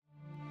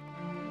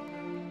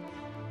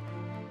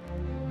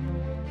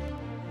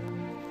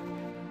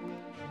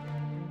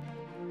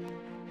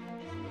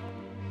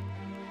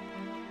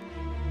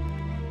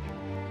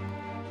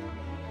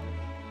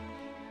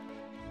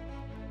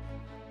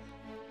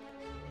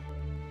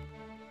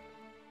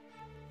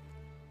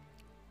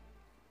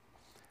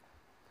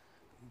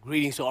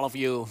Greetings to all of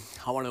you.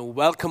 I want to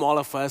welcome all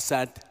of us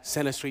at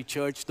Center Street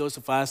Church, those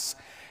of us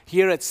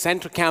here at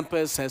Central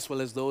Campus, as well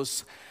as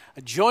those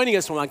joining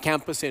us from our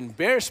campus in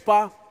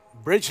Bearspaw,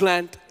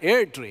 Bridgeland,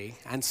 Airdrie,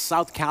 and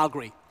South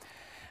Calgary.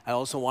 I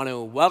also want to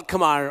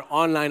welcome our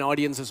online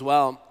audience as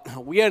well.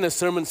 We are in a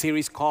sermon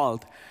series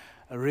called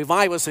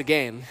Revive Us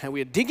Again, and we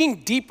are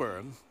digging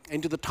deeper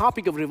into the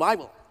topic of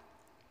revival.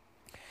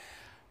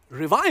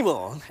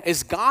 Revival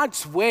is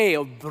God's way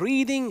of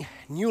breathing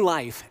new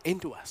life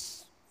into us.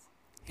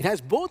 It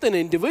has both an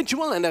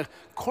individual and a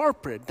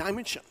corporate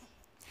dimension.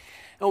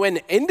 And when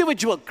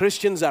individual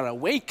Christians are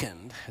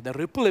awakened, the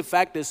ripple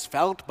effect is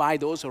felt by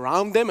those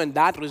around them, and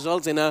that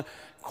results in a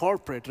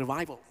corporate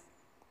revival.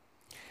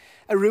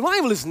 A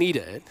revival is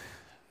needed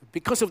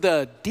because of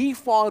the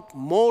default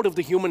mode of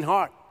the human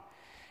heart.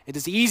 It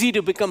is easy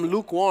to become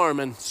lukewarm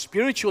and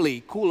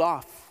spiritually cool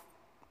off.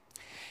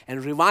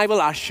 And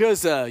revival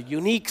ushers a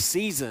unique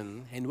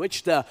season in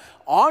which the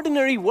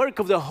ordinary work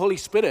of the Holy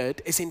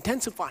Spirit is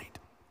intensified.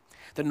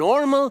 The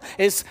normal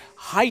is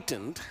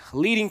heightened,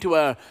 leading to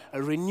a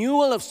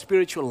renewal of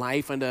spiritual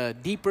life and a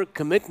deeper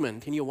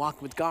commitment in your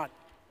walk with God.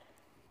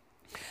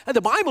 And the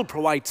Bible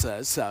provides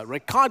us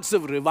records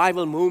of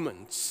revival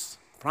movements,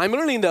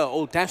 primarily in the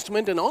Old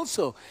Testament and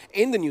also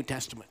in the New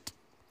Testament.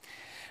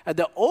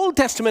 The Old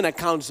Testament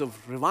accounts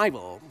of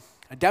revival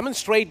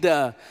demonstrate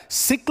the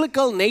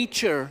cyclical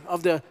nature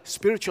of the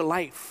spiritual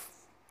life.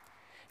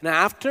 Now,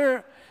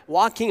 after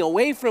walking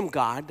away from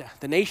God,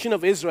 the nation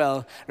of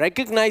Israel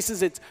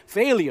recognizes its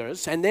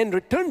failures and then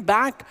return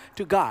back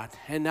to God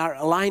and are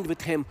aligned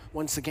with Him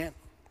once again.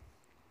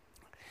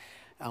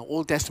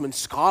 Old Testament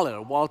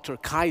scholar Walter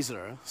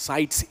Kaiser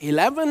cites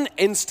 11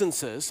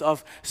 instances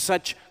of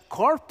such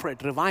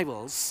corporate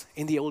revivals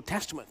in the Old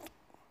Testament.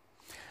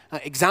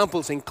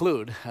 Examples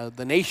include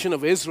the nation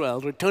of Israel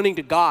returning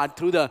to God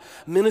through the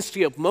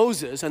ministry of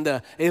Moses and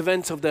the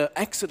events of the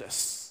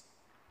Exodus.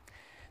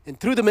 And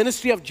through the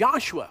ministry of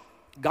Joshua,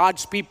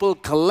 God's people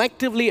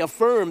collectively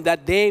affirm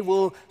that they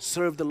will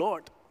serve the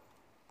Lord.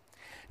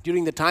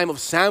 During the time of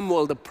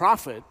Samuel the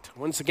prophet,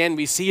 once again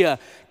we see a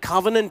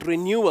covenant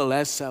renewal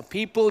as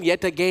people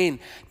yet again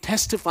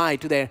testify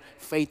to their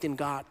faith in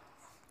God.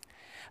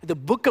 The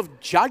book of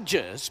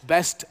Judges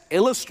best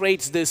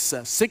illustrates this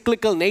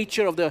cyclical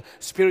nature of the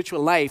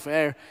spiritual life,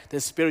 where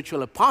there's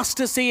spiritual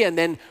apostasy and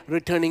then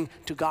returning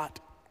to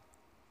God.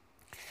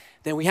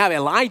 Then we have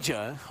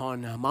Elijah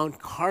on Mount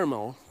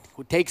Carmel,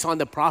 who takes on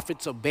the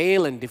prophets of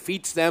Baal and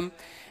defeats them.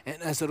 And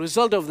as a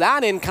result of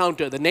that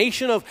encounter, the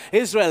nation of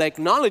Israel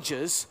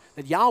acknowledges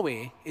that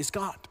Yahweh is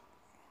God.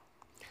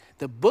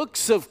 The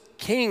books of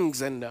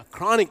Kings and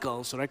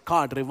Chronicles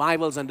record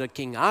revivals under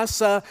King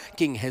Asa,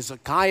 King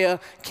Hezekiah,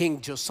 King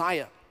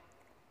Josiah.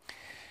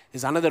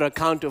 There's another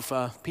account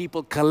of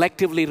people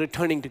collectively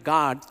returning to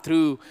God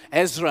through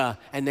Ezra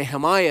and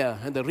Nehemiah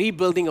and the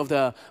rebuilding of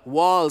the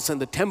walls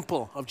and the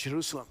temple of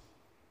Jerusalem.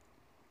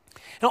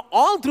 Now,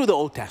 all through the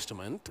Old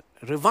Testament,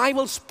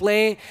 revivals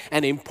play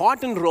an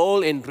important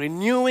role in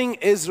renewing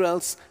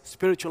Israel's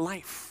spiritual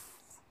life.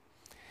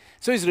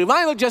 So is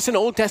revival just an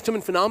Old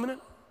Testament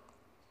phenomenon?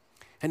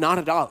 And not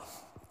at all.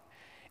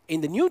 In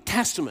the New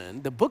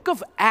Testament, the book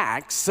of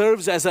Acts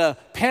serves as a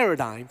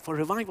paradigm for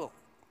revival.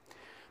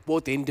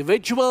 Both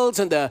individuals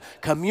and the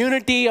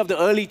community of the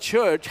early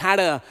church had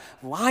a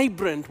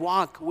vibrant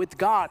walk with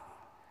God.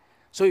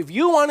 So if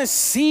you want to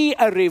see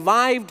a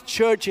revived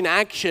church in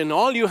action,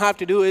 all you have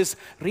to do is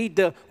read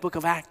the book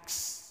of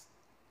Acts.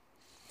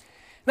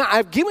 Now,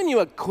 I've given you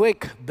a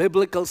quick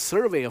biblical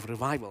survey of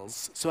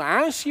revivals. So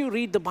as you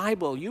read the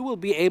Bible, you will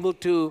be able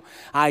to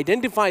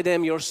identify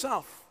them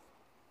yourself.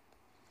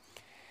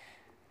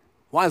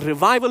 While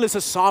revival is a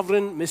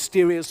sovereign,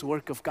 mysterious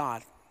work of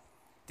God,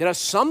 there are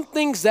some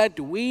things that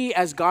we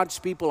as God's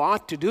people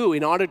ought to do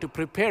in order to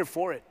prepare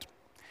for it.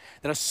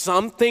 There are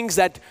some things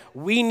that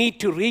we need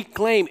to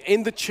reclaim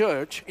in the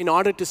church in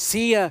order to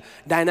see a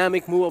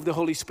dynamic move of the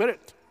Holy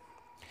Spirit.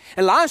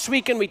 And last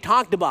weekend we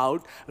talked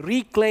about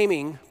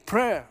reclaiming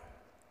prayer.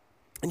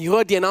 And you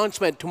heard the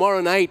announcement tomorrow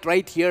night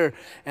right here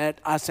at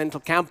our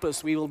central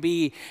campus. We will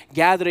be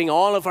gathering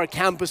all of our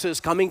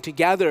campuses, coming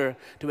together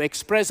to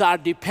express our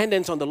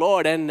dependence on the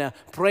Lord and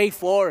pray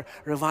for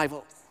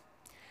revival.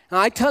 Now,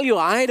 I tell you,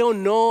 I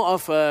don't know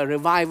of a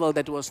revival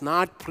that was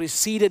not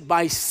preceded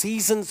by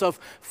seasons of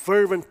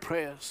fervent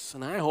prayers.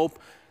 And I hope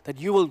that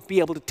you will be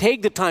able to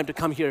take the time to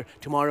come here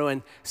tomorrow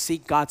and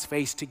seek God's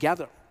face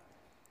together.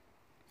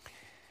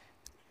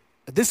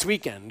 This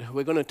weekend,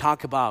 we're going to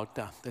talk about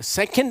the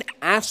second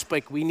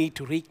aspect we need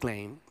to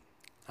reclaim.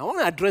 I want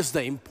to address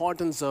the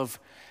importance of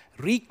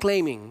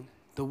reclaiming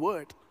the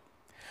Word,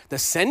 the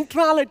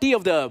centrality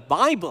of the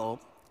Bible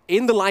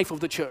in the life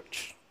of the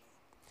church.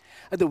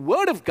 The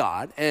Word of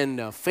God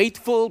and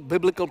faithful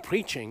biblical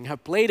preaching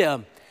have played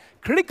a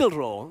critical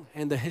role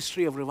in the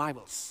history of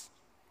revivals.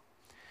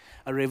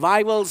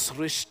 Revivals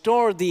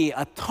restore the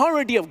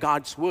authority of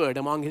God's Word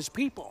among His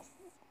people.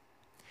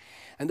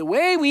 And the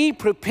way we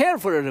prepare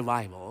for a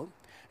revival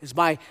is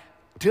by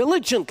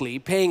diligently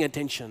paying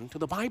attention to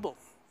the Bible.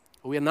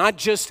 We are not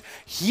just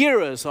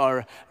hearers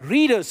or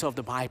readers of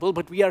the Bible,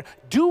 but we are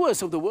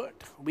doers of the word.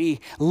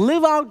 We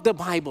live out the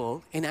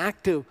Bible in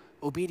active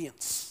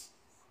obedience.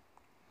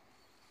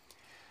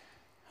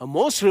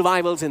 Most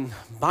revivals in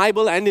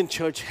Bible and in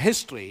church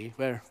history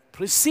were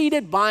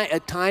preceded by a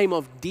time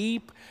of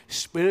deep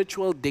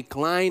spiritual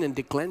decline and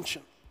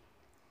declension.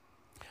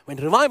 When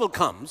revival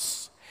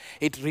comes,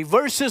 it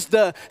reverses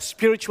the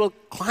spiritual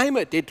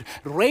climate. It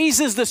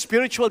raises the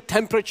spiritual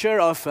temperature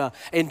of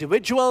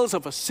individuals,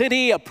 of a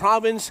city, a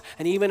province,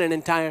 and even an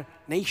entire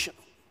nation.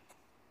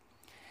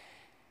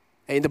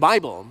 In the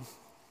Bible,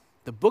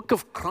 the book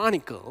of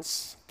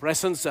Chronicles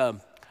presents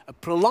a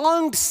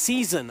prolonged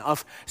season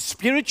of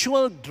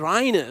spiritual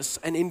dryness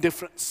and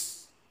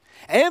indifference.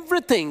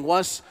 Everything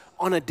was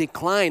on a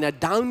decline, a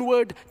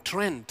downward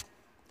trend.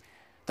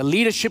 The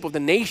leadership of the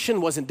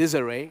nation was in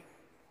disarray.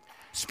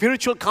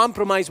 Spiritual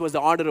compromise was the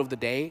order of the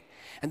day,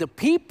 and the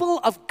people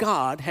of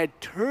God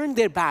had turned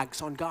their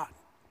backs on God.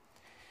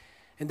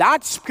 And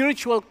that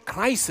spiritual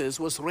crisis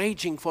was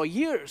raging for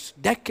years,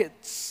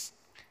 decades.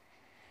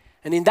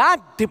 And in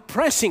that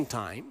depressing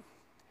time,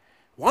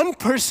 one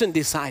person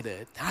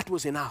decided that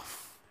was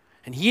enough.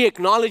 And he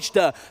acknowledged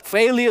the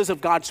failures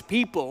of God's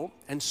people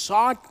and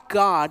sought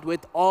God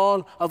with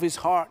all of his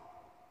heart.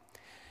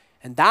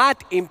 And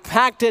that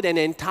impacted an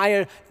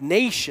entire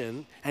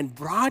nation and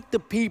brought the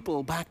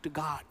people back to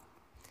God.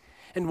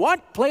 And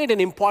what played an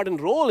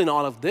important role in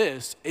all of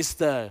this is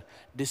the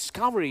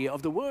discovery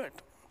of the Word.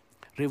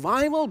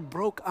 Revival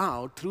broke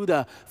out through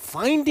the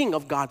finding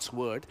of God's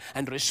Word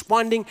and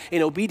responding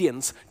in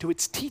obedience to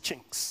its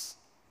teachings.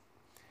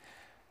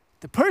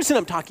 The person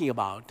I'm talking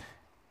about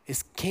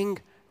is King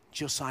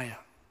Josiah.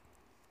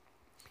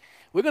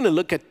 We're going to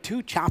look at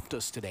 2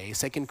 chapters today,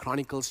 2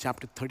 Chronicles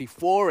chapter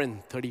 34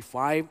 and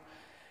 35.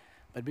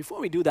 But before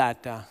we do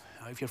that,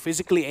 if you're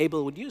physically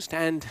able, would you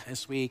stand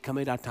as we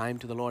commit our time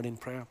to the Lord in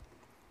prayer?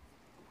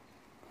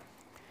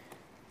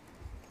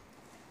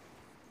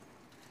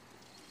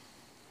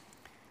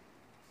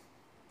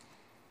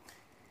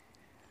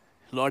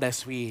 Lord,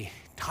 as we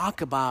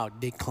talk about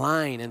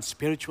decline and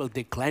spiritual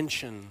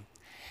declension,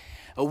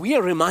 we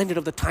are reminded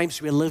of the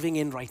times we're living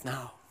in right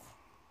now.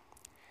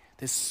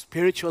 This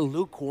spiritual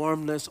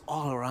lukewarmness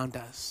all around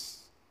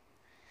us.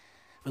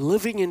 We're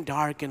living in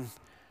dark and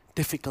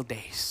difficult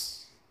days.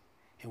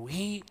 And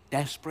we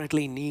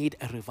desperately need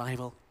a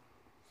revival.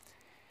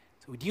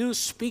 So would you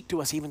speak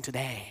to us even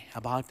today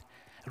about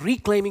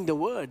reclaiming the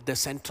Word, the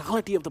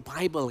centrality of the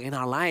Bible in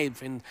our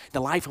life, in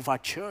the life of our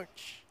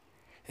church?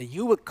 That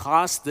you would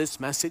cause this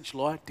message,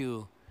 Lord,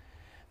 to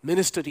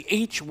minister to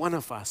each one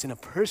of us in a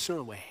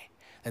personal way.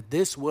 That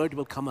this Word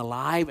will come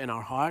alive in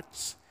our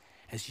hearts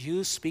as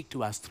you speak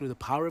to us through the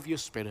power of your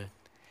Spirit.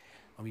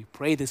 And we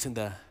pray this in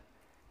the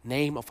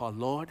name of our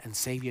Lord and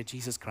Savior,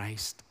 Jesus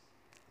Christ.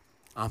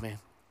 Amen.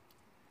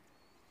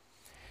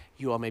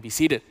 You all may be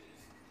seated.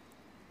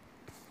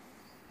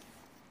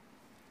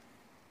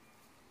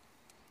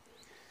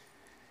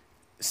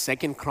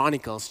 Second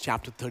Chronicles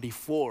chapter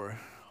 34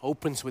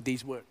 opens with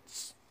these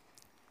words.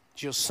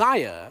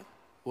 Josiah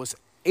was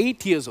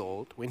 8 years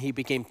old when he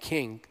became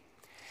king,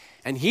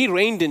 and he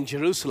reigned in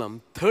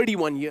Jerusalem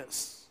 31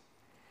 years.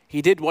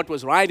 He did what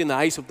was right in the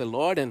eyes of the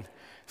Lord and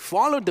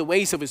followed the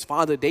ways of his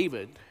father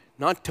David,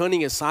 not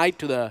turning aside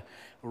to the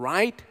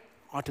right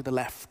or to the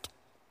left.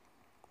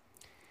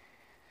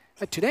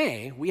 But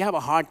today, we have a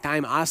hard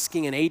time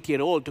asking an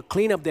 8-year-old to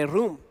clean up their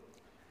room.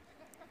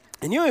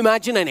 Can you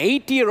imagine an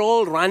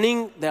 8-year-old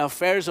running the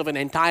affairs of an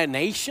entire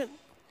nation?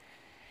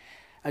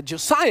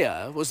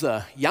 Josiah was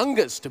the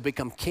youngest to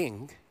become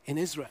king in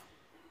Israel.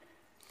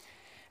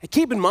 And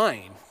keep in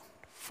mind,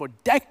 for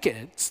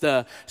decades,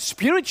 the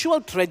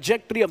spiritual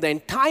trajectory of the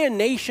entire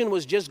nation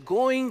was just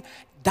going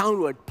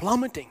downward,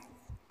 plummeting.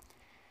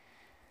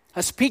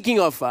 Speaking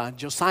of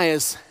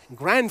Josiah's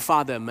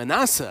grandfather,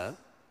 Manasseh,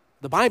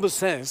 the Bible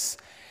says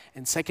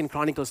in 2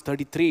 Chronicles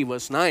 33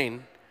 verse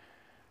 9,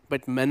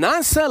 but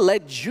Manasseh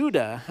led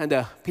Judah and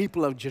the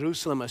people of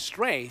Jerusalem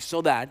astray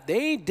so that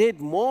they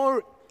did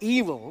more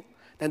evil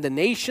than the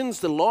nations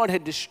the Lord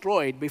had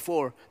destroyed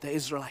before the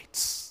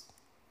Israelites.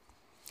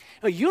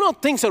 Now, you know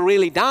things are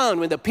really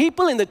down when the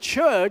people in the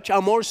church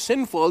are more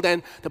sinful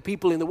than the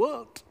people in the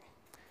world.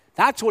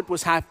 That's what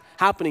was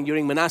happening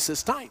during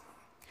Manasseh's time.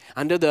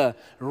 Under the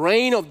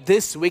reign of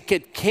this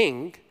wicked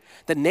king,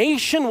 the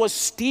nation was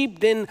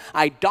steeped in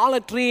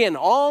idolatry and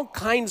all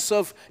kinds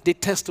of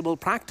detestable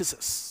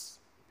practices.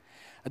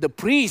 The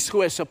priests who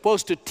were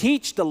supposed to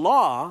teach the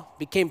law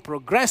became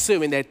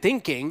progressive in their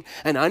thinking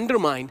and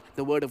undermined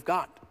the word of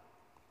God.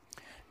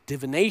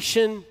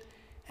 Divination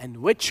and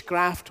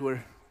witchcraft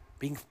were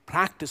being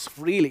practiced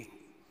freely.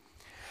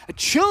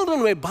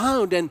 Children were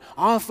bound and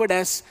offered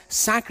as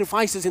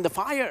sacrifices in the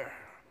fire.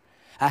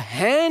 A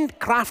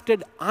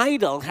handcrafted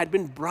idol had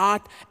been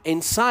brought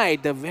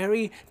inside the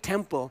very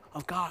temple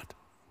of God.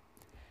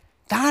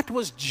 That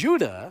was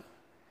Judah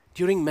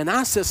during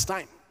Manasseh's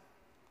time.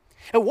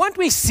 And what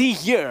we see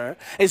here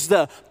is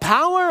the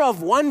power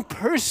of one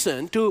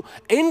person to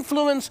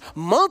influence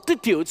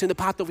multitudes in the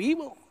path of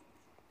evil.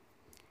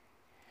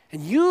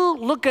 And you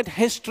look at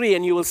history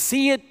and you will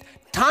see it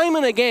time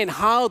and again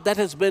how that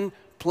has been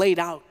played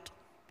out.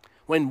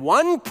 When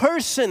one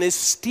person is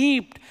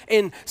steeped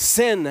in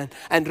sin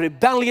and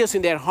rebellious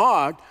in their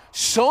heart,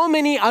 so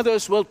many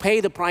others will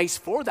pay the price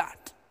for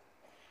that.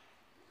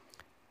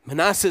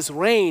 Manasseh's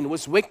reign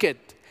was wicked.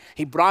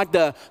 He brought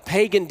the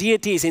pagan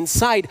deities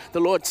inside the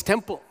Lord's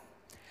temple.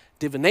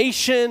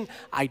 Divination,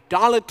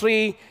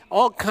 idolatry,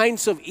 all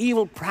kinds of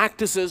evil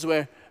practices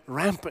were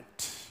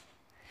rampant.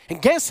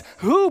 And guess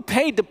who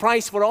paid the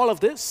price for all of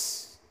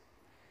this?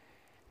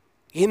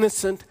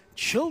 Innocent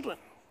children.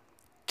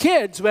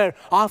 Kids were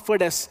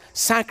offered as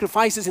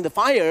sacrifices in the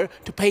fire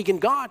to pagan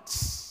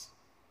gods.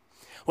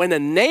 When a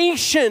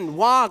nation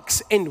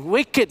walks in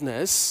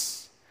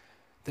wickedness,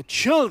 the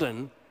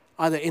children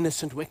are the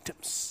innocent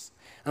victims.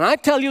 And I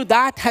tell you,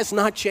 that has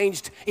not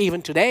changed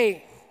even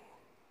today.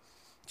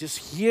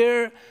 Just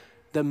hear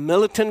the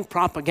militant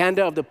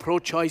propaganda of the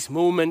pro-choice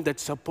movement that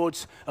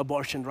supports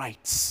abortion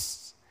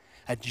rights.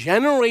 A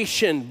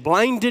generation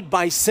blinded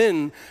by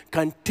sin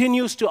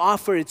continues to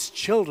offer its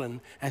children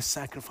as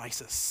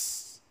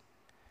sacrifices.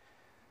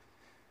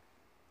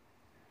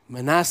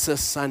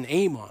 Manasseh's son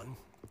Amon,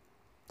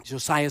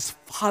 Josiah's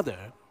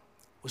father,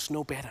 was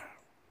no better.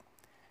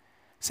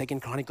 2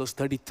 Chronicles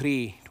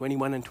 33,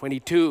 21 and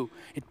 22,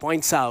 it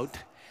points out,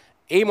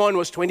 Amon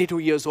was 22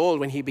 years old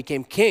when he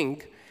became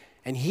king,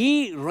 and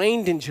he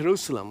reigned in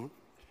Jerusalem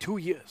 2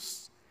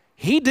 years.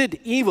 He did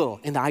evil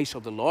in the eyes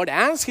of the Lord,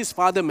 as his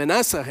father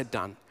Manasseh had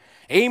done.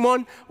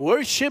 Amon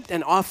worshipped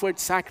and offered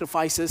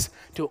sacrifices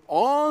to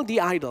all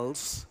the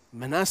idols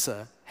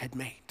Manasseh had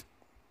made.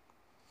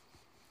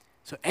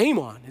 So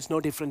Amon is no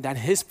different than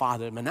his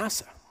father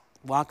Manasseh,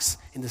 walks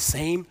in the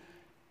same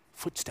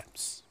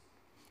footsteps.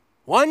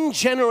 One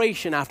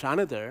generation after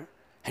another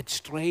had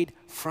strayed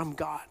from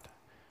God.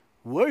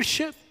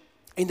 Worship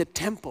in the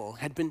temple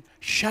had been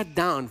shut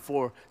down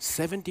for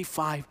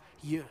 75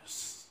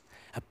 years.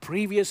 A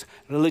previous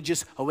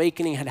religious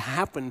awakening had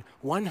happened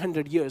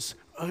 100 years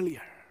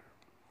earlier.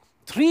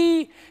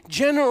 3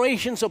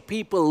 generations of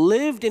people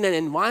lived in an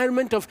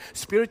environment of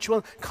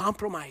spiritual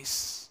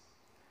compromise.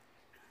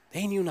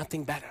 They knew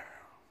nothing better.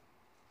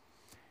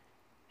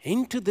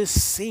 Into this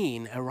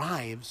scene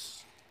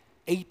arrives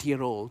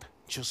 8-year-old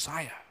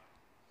Josiah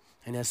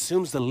and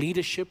assumes the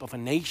leadership of a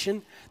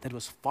nation that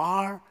was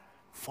far,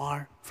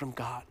 far from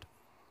God.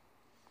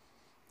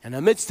 And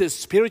amidst this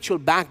spiritual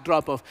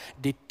backdrop of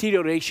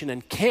deterioration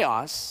and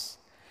chaos,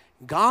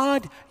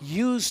 God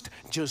used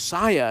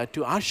Josiah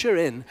to usher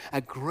in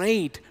a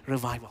great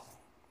revival.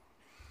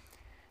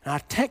 Our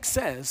text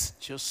says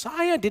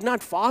Josiah did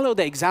not follow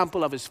the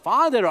example of his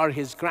father or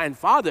his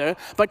grandfather,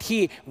 but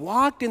he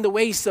walked in the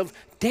ways of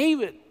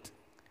David.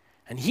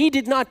 And he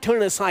did not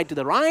turn aside to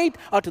the right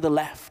or to the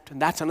left.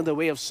 And that's another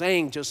way of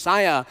saying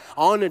Josiah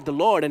honored the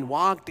Lord and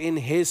walked in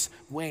his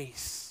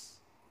ways.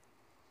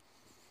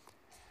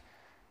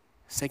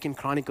 2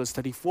 Chronicles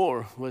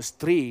 34, verse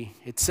 3,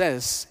 it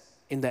says,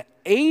 in the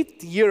 8th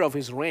year of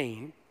his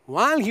reign,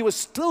 while he was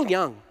still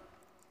young,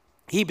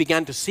 he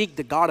began to seek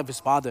the God of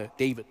his father,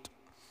 David.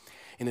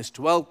 In his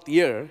 12th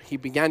year, he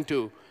began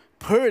to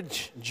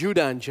purge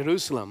Judah and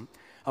Jerusalem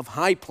of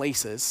high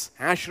places,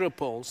 Asherah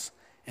poles,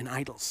 and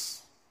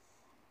idols.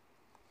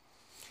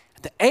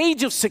 At the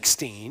age of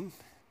 16,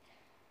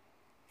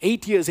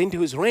 8 years into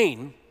his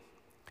reign,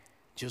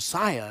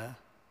 Josiah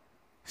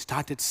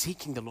started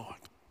seeking the Lord.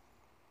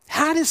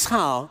 That is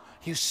how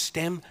you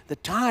stem the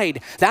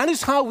tide. That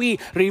is how we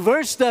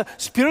reverse the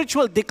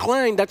spiritual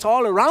decline that's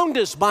all around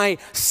us, by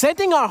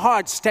setting our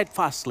hearts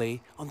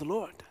steadfastly on the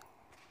Lord.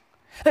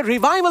 The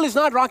revival is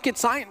not rocket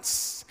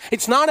science.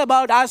 It's not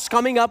about us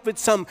coming up with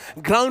some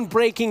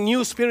groundbreaking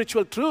new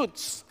spiritual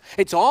truths.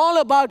 It's all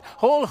about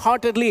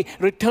wholeheartedly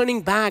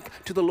returning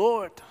back to the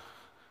Lord.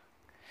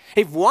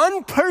 If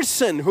one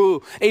person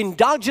who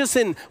indulges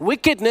in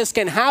wickedness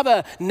can have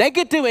a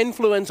negative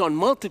influence on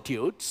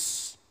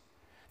multitudes,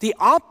 the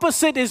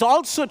opposite is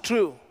also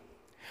true.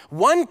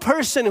 One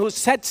person who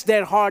sets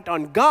their heart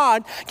on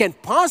God can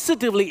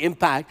positively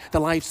impact the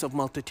lives of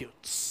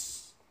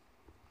multitudes.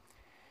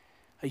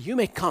 You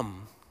may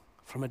come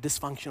from a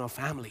dysfunctional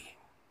family.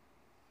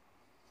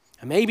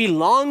 And maybe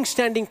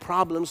long-standing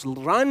problems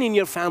run in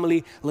your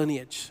family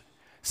lineage.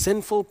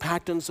 Sinful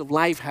patterns of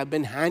life have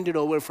been handed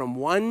over from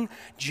one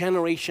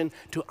generation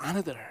to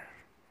another.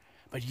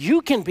 But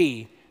you can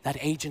be that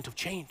agent of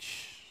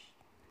change.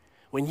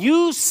 When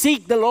you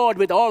seek the Lord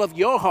with all of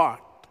your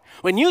heart,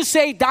 when you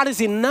say, that is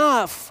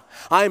enough,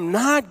 I'm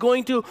not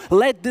going to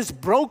let this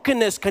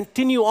brokenness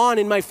continue on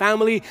in my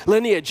family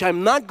lineage.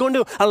 I'm not going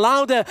to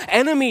allow the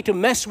enemy to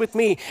mess with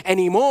me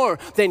anymore.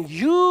 Then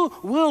you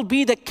will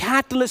be the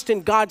catalyst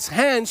in God's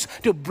hands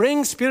to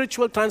bring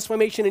spiritual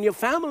transformation in your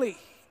family.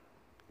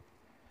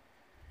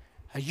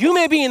 You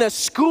may be in a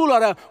school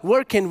or a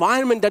work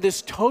environment that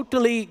is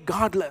totally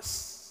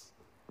godless.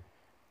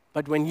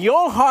 But when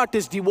your heart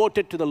is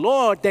devoted to the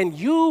Lord, then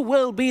you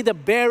will be the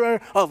bearer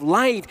of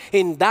light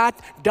in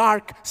that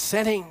dark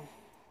setting.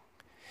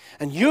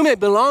 And you may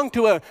belong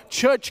to a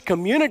church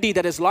community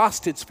that has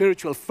lost its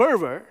spiritual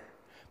fervor,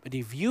 But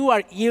if you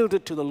are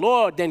yielded to the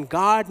Lord, then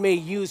God may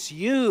use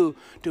you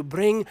to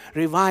bring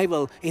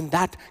revival in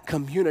that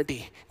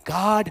community.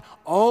 God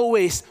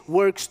always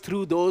works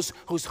through those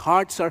whose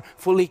hearts are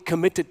fully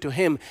committed to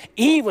Him,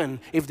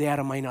 even if they are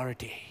a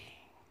minority.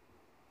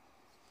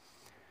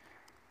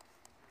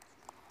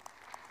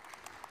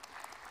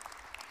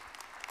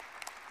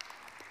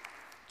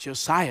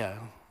 Josiah,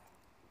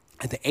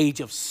 at the age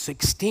of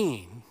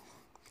 16,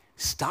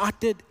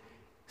 started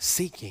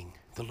seeking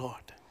the Lord.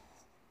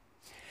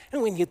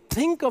 And when you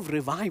think of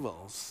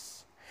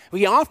revivals,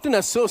 we often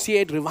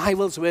associate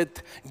revivals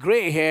with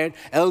gray-haired,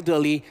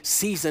 elderly,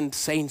 seasoned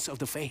saints of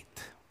the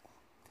faith.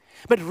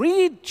 But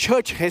read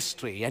church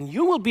history and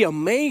you will be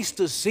amazed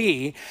to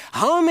see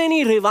how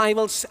many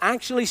revivals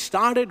actually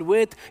started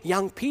with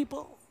young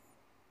people.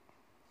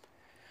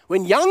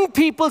 When young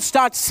people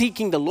start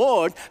seeking the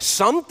Lord,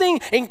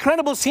 something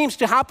incredible seems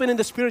to happen in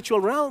the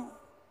spiritual realm.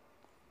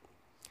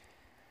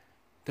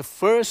 The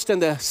first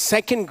and the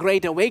second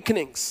great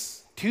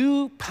awakenings,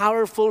 two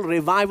powerful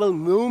revival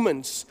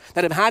movements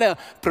that have had a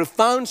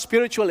profound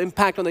spiritual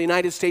impact on the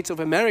United States of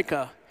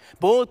America.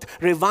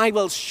 Both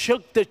revivals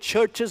shook the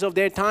churches of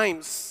their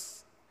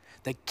times.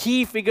 The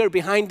key figure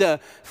behind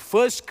the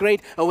first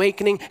great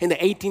awakening in the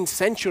 18th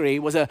century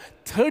was a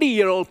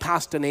 30-year-old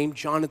pastor named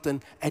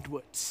Jonathan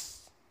Edwards.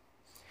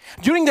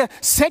 During the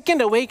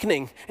second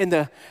awakening in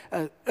the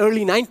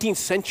early 19th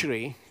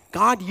century,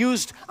 God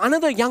used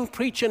another young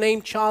preacher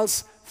named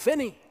Charles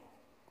Finney.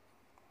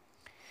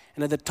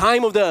 And at the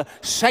time of the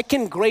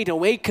second great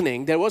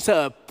awakening, there was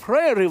a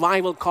prayer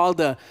revival called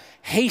the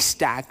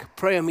Haystack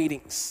Prayer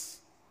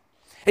Meetings.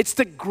 It's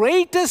the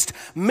greatest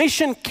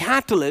mission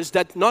catalyst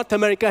that North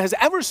America has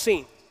ever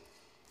seen.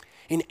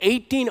 In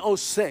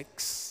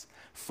 1806,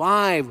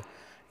 5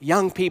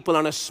 young people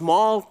on a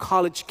small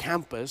college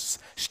campus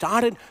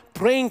started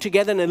praying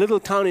together in a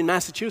little town in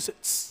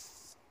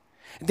Massachusetts.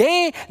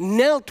 They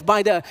knelt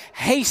by the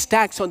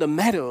haystacks on the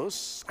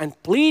meadows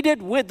and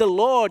pleaded with the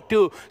Lord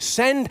to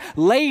send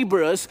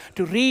laborers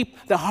to reap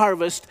the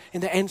harvest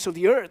in the ends of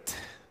the earth.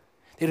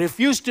 They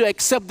refused to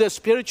accept the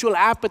spiritual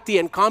apathy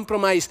and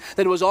compromise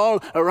that was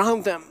all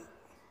around them.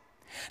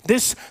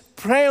 This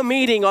prayer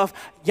meeting of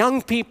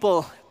young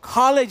people,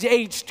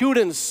 college-age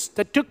students,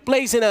 that took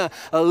place in a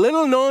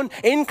little-known,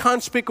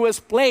 inconspicuous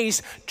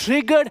place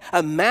triggered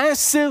a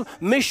massive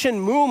mission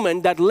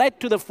movement that led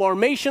to the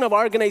formation of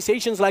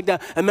organizations like the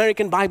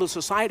American Bible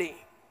Society.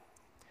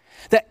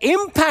 The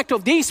impact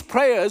of these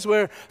prayers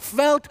were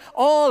felt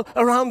all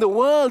around the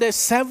world as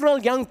several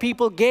young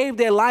people gave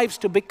their lives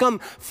to become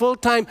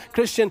full-time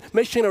Christian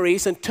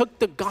missionaries and took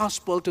the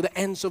gospel to the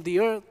ends of the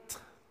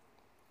earth.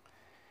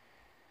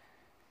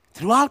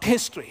 Throughout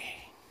history,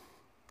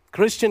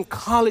 Christian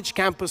college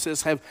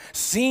campuses have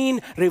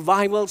seen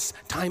revivals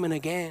time and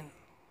again.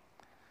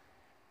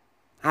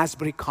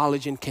 Asbury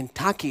College in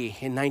Kentucky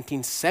in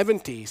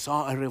 1970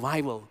 saw a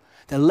revival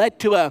that led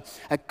to a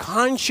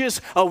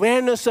conscious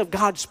awareness of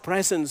God's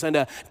presence and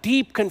a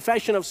deep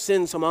confession of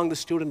sins among the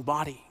student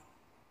body.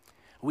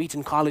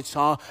 Wheaton College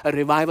saw a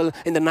revival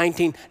in the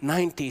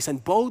 1990s,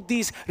 and both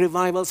these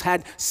revivals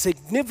had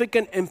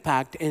significant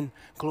impact in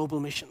global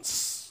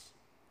missions.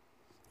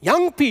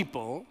 Young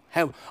people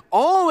have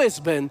always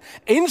been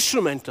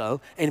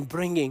instrumental in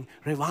bringing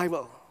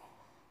revival.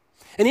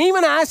 And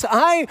even as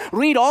I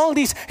read all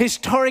these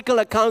historical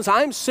accounts,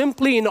 I'm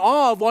simply in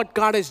awe of what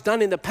God has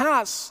done in the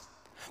past.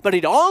 But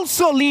it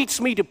also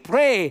leads me to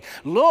pray,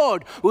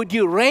 Lord, would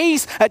you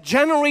raise a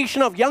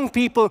generation of young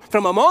people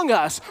from among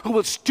us who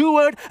will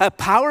steward a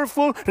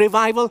powerful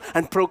revival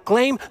and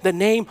proclaim the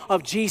name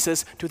of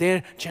Jesus to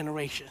their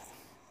generation.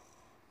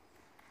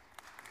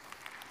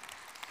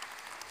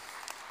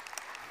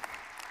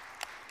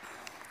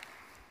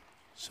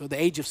 So at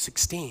the age of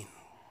 16,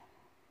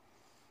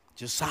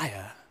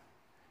 Josiah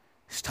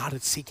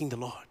started seeking the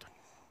Lord.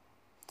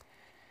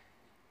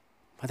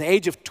 By the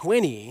age of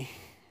 20,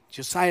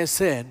 Josiah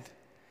said,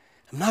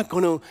 I'm not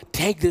going to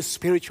take this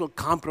spiritual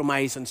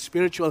compromise and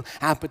spiritual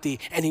apathy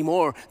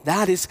anymore.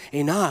 That is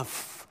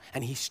enough.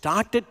 And he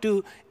started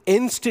to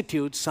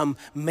institute some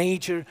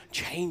major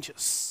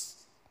changes.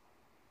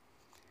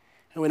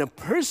 And when a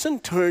person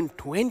turned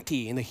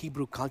 20 in the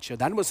Hebrew culture,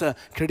 that was a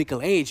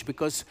critical age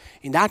because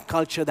in that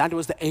culture, that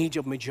was the age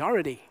of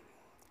majority.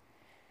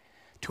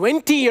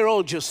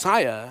 20-year-old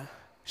Josiah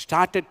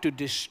started to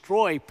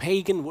destroy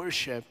pagan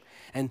worship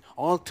and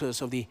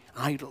altars of the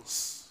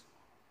idols.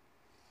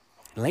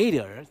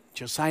 Later,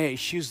 Josiah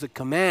issues the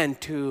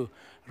command to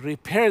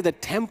repair the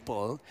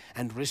temple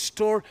and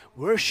restore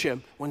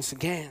worship once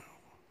again.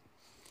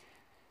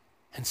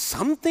 And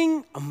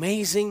something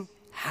amazing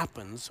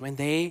happens when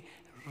they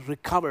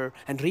recover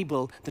and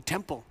rebuild the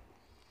temple.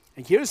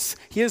 And here's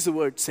the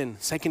words in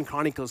 2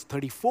 Chronicles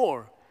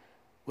 34,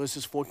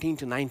 verses 14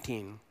 to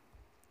 19.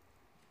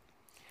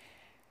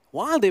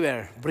 While they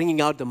were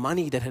bringing out the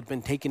money that had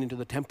been taken into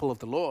the temple of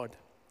the Lord,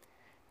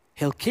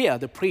 Hilkiah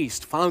the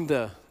priest found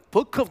the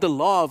book of the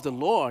law of the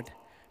Lord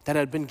that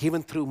had been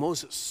given through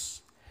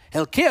Moses.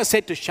 Hilkiah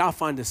said to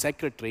Shaphan the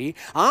secretary,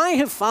 I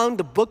have found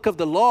the book of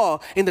the law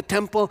in the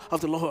temple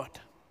of the Lord.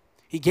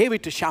 He gave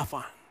it to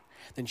Shaphan.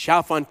 Then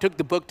Shaphan took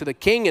the book to the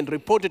king and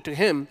reported to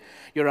him,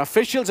 "Your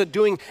officials are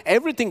doing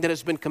everything that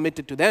has been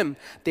committed to them.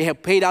 They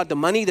have paid out the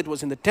money that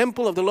was in the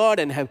temple of the Lord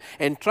and have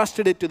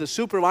entrusted it to the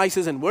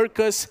supervisors and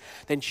workers."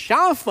 Then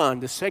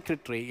Shaphan, the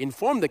secretary,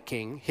 informed the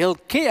king,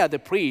 "Hilkiah the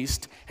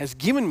priest has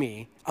given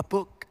me a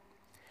book."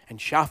 And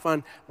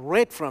Shaphan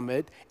read from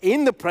it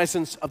in the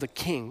presence of the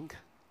king.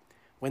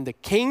 When the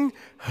king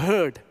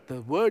heard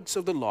the words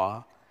of the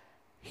law,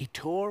 he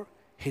tore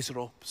his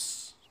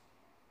robes.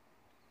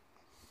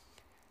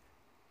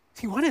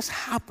 See, what has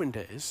happened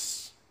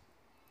is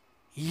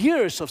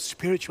years of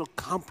spiritual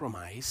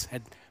compromise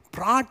had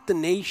brought the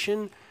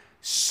nation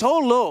so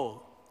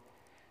low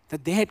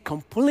that they had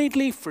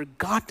completely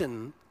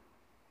forgotten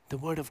the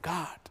Word of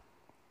God.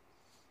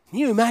 Can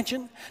you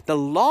imagine? The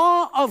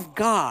law of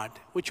God,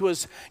 which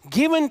was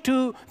given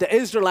to the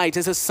Israelites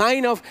as a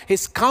sign of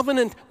His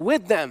covenant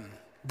with them,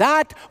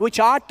 that which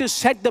ought to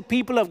set the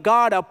people of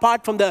God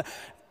apart from the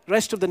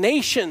rest of the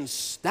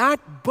nations,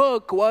 that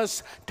book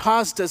was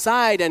tossed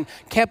aside and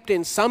kept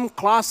in some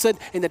closet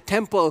in the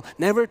temple,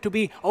 never to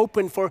be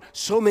opened for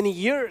so many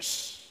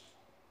years.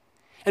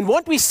 And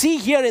what we see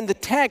here in the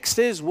text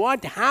is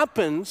what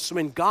happens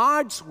when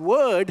God's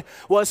word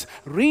was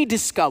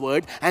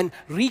rediscovered and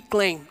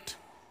reclaimed.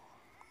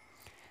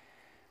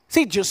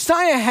 See,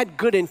 Josiah had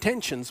good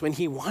intentions when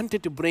he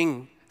wanted to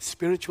bring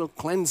spiritual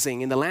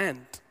cleansing in the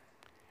land.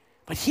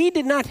 But he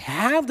did not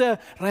have the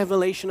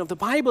revelation of the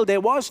Bible. There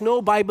was no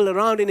Bible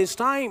around in his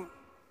time.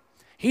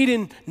 He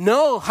didn't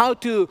know how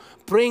to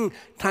bring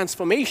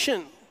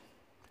transformation.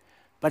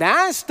 But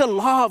as the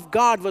law of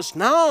God was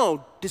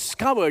now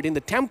discovered in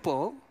the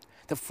temple,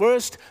 the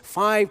first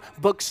 5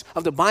 books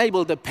of the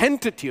Bible, the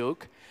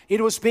Pentateuch,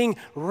 it was being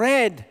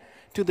read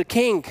to the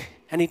king.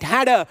 And it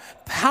had a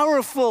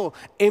powerful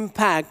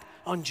impact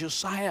on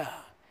Josiah.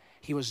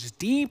 He was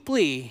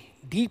deeply,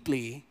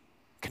 deeply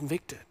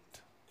convicted.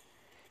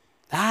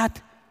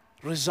 That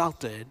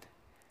resulted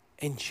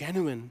in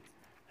genuine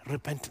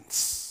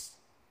repentance.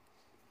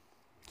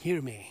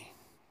 Hear me.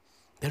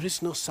 There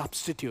is no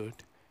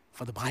substitute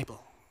for the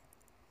Bible.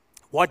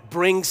 What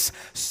brings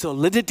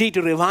solidity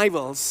to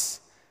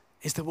revivals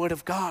is the Word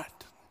of God.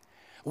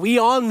 We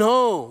all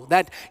know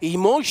that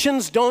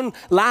emotions don't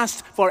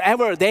last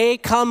forever. They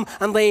come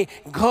and they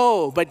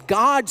go. But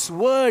God's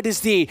Word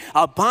is the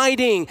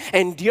abiding,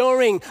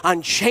 enduring,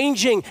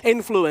 unchanging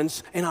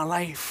influence in our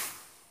life.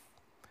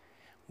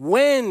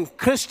 When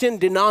Christian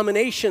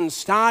denominations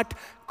start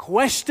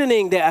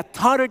questioning the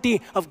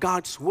authority of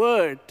God's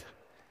Word,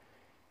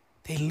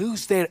 they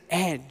lose their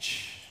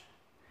edge.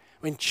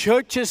 When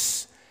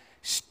churches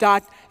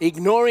start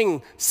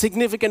ignoring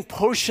significant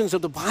portions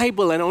of the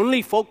Bible and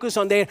only focus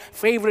on their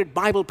favorite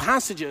Bible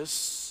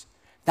passages,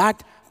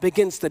 that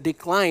begins the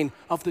decline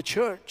of the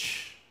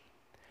church.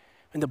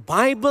 When the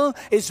Bible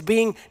is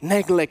being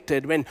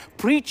neglected, when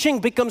preaching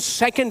becomes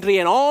secondary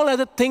and all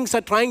other things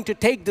are trying to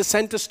take the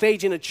center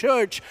stage in a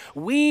church,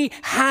 we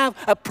have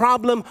a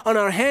problem on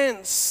our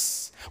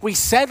hands. We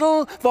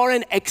settle for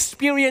an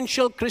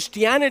experiential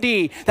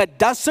Christianity that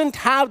doesn't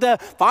have the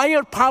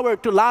firepower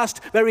to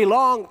last very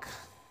long.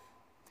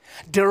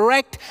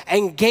 Direct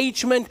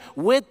engagement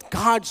with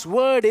God's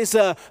Word is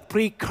a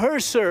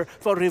precursor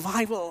for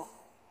revival.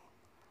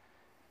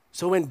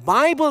 So when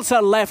Bibles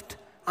are left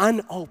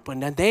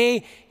unopened and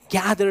they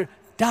gather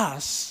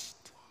dust,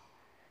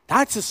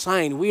 that's a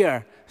sign we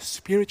are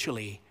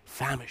spiritually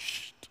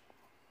famished.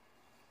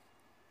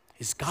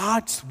 Is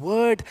God's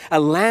Word a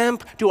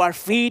lamp to our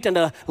feet and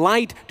a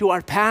light to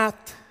our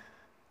path?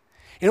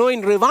 You know,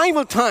 in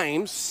revival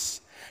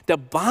times, the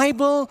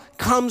Bible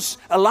comes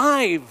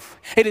alive.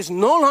 It is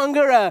no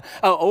longer an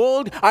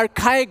old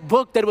archaic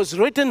book that was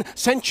written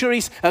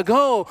centuries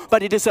ago,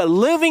 but it is a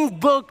living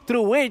book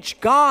through which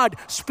God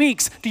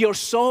speaks to your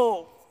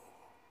soul.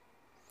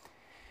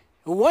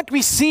 What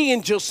we see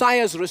in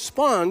Josiah's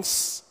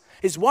response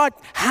is what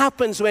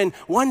happens when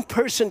one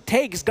person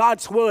takes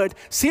God's Word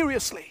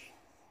seriously.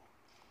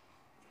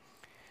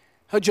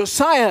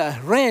 Josiah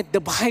read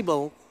the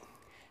Bible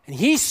and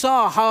he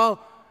saw how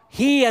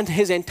he and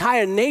his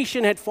entire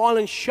nation had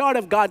fallen short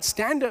of God's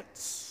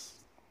standards.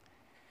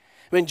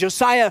 When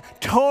Josiah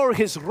tore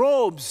his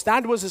robes,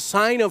 that was a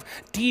sign of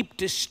deep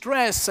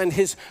distress, and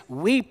his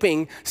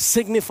weeping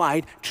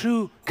signified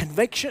true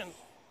conviction.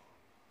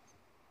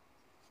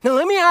 Now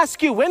let me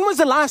ask you, when was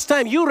the last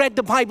time you read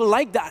the Bible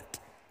like that?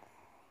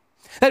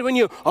 That when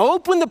you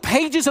open the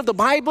pages of the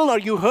Bible or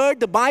you heard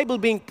the Bible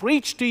being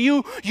preached to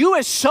you, you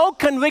were so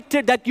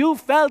convicted that you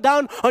fell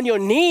down on your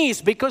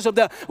knees because of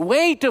the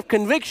weight of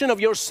conviction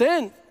of your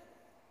sin.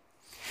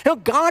 You know,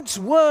 God's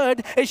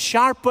Word is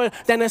sharper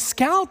than a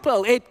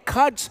scalpel. It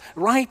cuts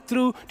right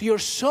through to your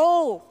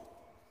soul.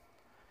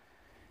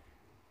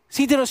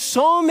 See, there are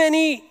so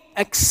many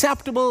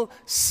acceptable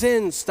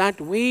sins that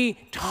we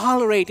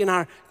tolerate in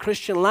our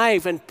Christian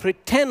life and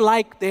pretend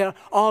like they're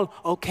all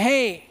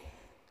okay.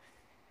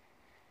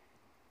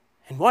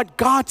 And what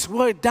God's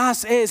Word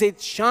does is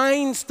it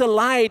shines the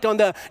light on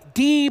the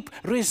deep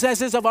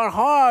recesses of our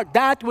heart,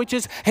 that which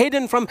is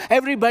hidden from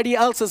everybody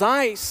else's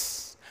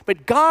eyes.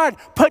 But God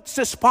puts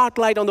the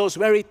spotlight on those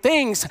very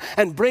things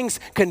and brings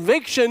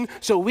conviction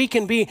so we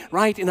can be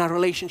right in our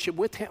relationship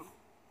with Him.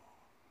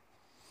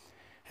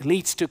 It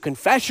leads to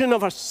confession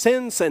of our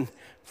sins and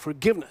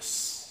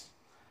forgiveness.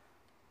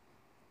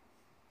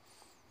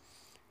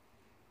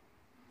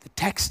 The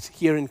text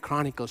here in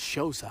Chronicles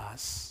shows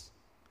us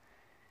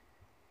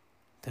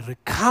the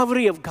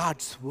recovery of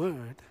God's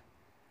word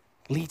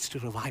leads to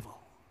revival.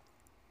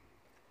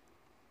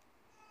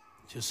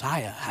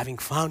 Josiah, having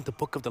found the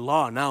book of the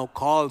law, now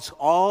calls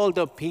all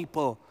the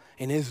people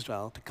in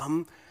Israel to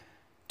come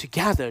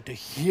together to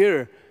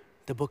hear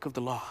the book of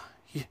the law.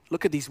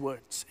 Look at these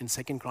words in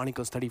 2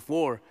 Chronicles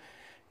 34,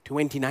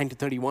 29 to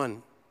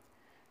 31.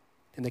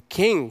 And the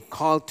king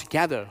called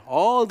together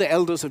all the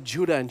elders of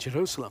Judah and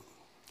Jerusalem.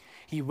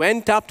 He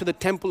went up to the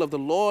temple of the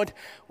Lord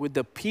with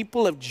the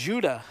people of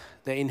Judah,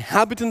 the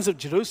inhabitants of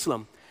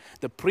Jerusalem,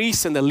 the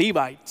priests and the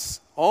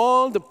Levites,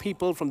 all the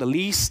people from the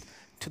least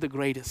to the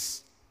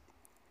greatest.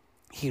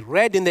 He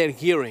read in their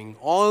hearing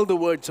all the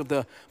words of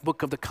the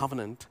book of the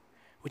covenant,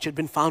 which had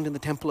been found in the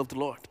temple of the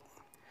Lord.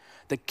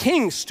 The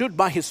king stood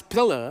by his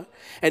pillar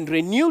and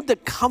renewed the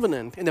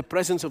covenant in the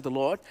presence of the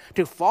Lord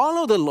to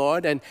follow the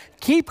Lord and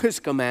keep his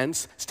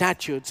commands,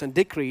 statutes, and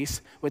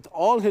decrees with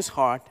all his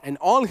heart and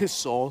all his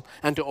soul,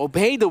 and to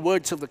obey the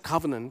words of the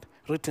covenant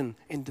written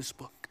in this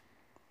book.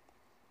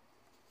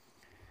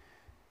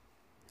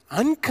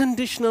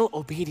 Unconditional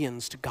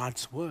obedience to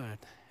God's word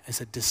is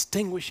a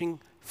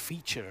distinguishing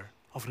feature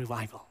of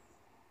revival.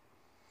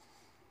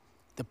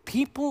 The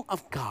people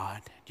of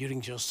God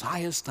during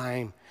Josiah's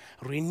time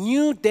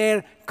renewed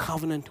their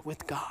covenant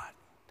with God.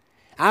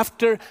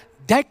 After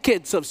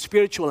decades of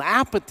spiritual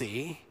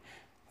apathy,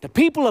 the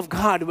people of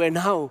God were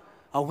now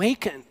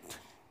awakened.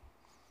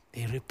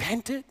 They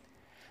repented.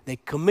 They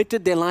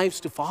committed their lives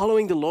to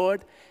following the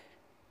Lord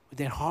with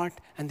their heart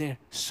and their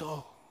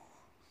soul.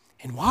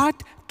 And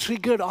what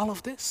triggered all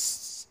of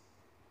this?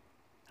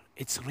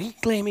 It's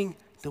reclaiming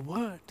the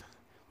word.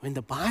 When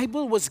the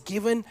Bible was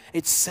given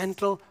its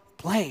central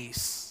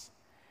place,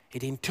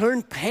 it in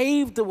turn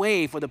paved the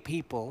way for the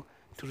people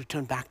to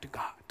return back to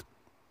God.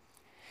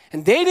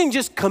 And they didn't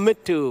just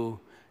commit to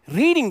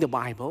reading the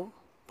Bible,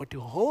 but to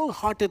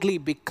wholeheartedly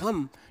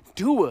become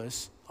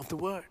doers of the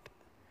word,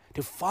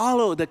 to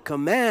follow the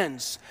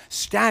commands,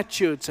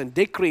 statutes, and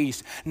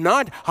decrees,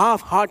 not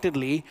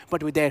half-heartedly,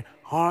 but with their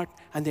heart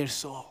and their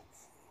soul.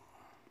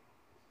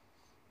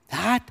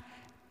 That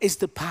is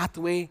the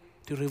pathway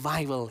to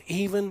revival,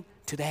 even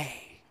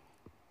today.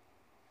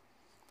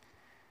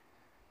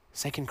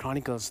 2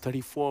 Chronicles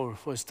 34,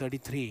 verse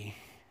 33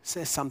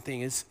 says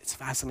something, it's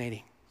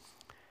fascinating.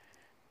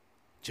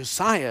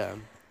 Josiah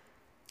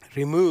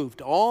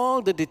removed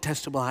all the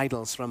detestable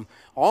idols from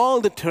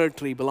all the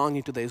territory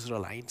belonging to the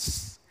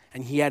Israelites,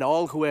 and he had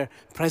all who were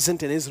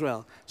present in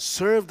Israel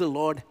serve the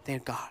Lord their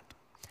God.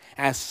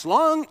 As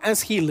long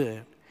as he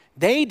lived,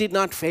 they did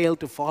not fail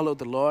to follow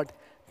the Lord,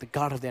 the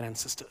God of their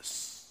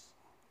ancestors.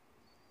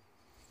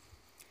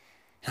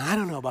 Now, I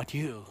don't know about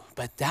you,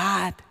 but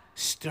that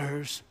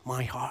stirs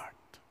my heart.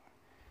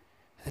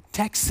 The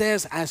text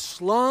says,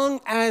 as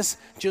long as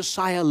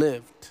Josiah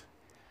lived,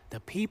 the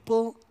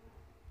people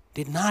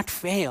did not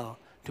fail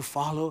to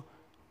follow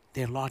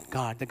their Lord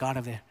God, the God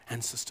of their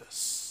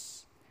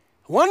ancestors.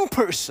 One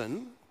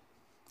person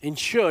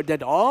ensured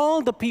that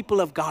all the people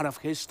of God of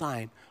his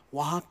time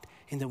walked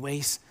in the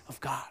ways of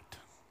God.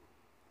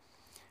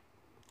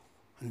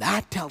 And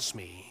that tells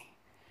me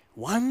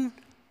one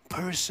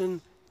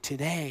person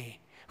today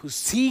who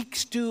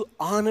seeks to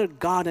honor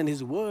God and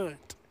His word,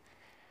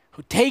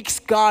 who takes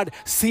God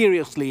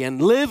seriously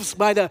and lives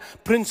by the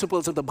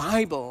principles of the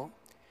Bible,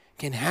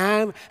 can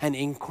have an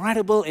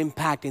incredible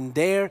impact in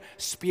their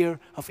sphere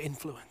of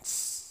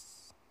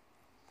influence.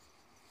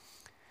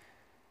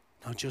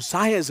 Now,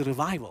 Josiah's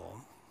revival,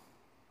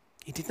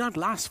 it did not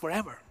last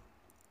forever.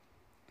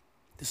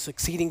 The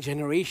succeeding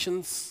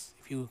generations,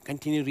 if you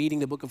continue reading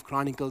the book of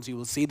Chronicles, you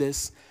will see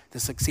this. The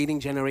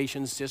succeeding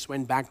generations just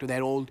went back to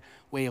their old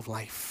way of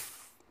life.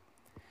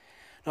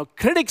 Now,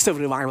 critics of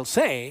revival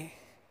say,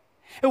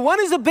 what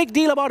is the big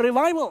deal about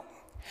revival?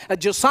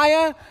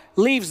 Josiah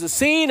leaves the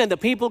scene and the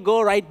people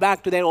go right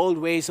back to their old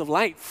ways of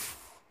life.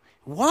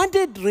 What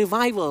did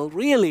revival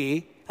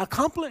really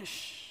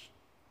accomplish?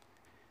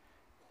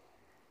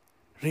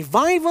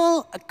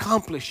 Revival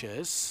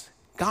accomplishes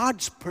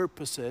God's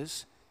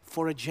purposes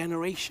for a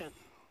generation.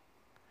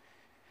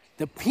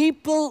 The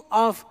people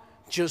of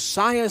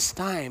Josiah's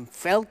time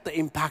felt the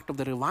impact of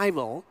the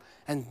revival,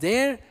 and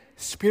their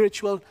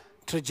spiritual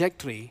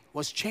trajectory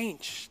was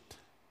changed.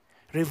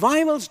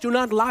 Revivals do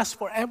not last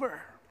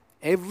forever.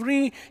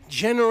 Every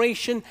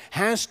generation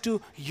has to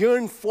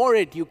yearn for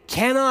it. You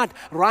cannot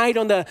ride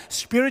on the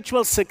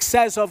spiritual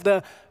success of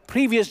the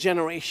previous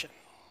generation.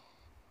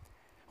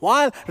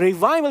 While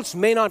revivals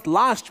may not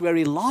last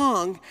very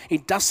long,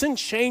 it doesn't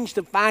change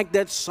the fact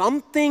that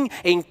something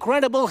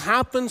incredible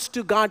happens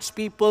to God's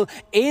people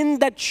in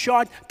that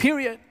short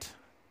period.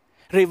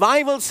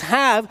 Revivals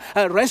have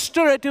a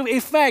restorative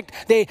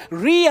effect. They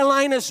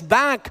realign us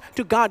back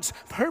to God's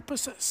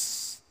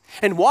purposes.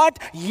 And what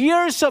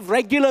years of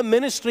regular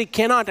ministry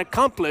cannot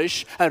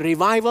accomplish, a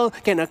revival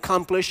can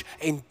accomplish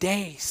in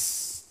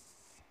days.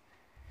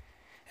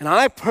 And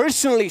I've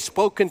personally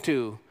spoken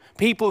to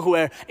people who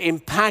were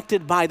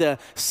impacted by the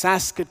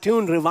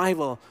Saskatoon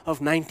revival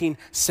of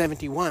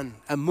 1971,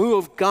 a move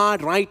of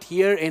God right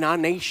here in our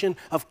nation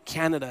of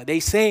Canada. They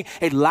say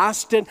it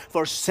lasted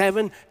for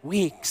 7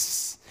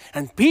 weeks.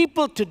 And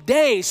people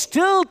today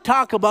still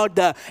talk about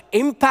the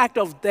impact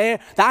of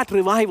that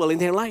revival in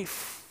their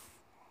life.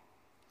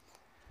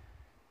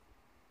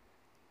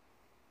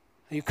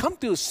 You come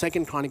to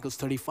 2 Chronicles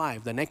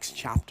 35, the next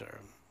chapter.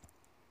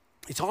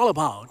 It's all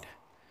about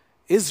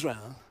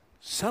Israel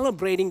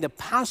celebrating the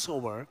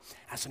Passover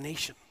as a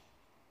nation.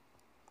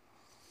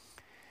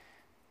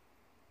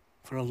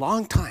 For a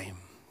long time,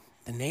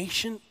 the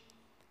nation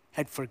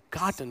had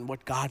forgotten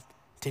what God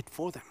did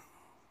for them.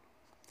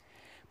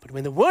 But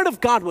when the word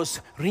of God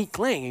was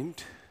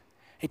reclaimed,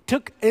 it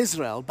took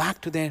Israel back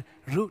to their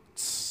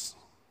roots.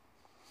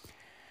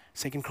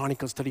 2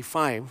 Chronicles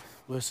 35,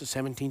 verses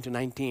 17 to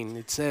 19,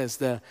 it says,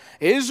 the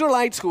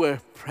Israelites who were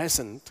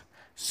present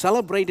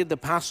celebrated the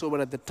Passover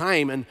at the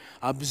time and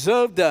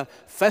observed the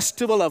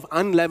festival of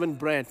unleavened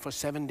bread for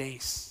 7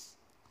 days.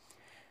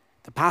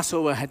 The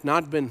Passover had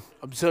not been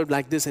observed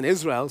like this in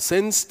Israel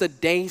since the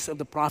days of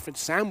the prophet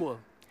Samuel.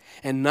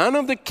 And none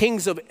of the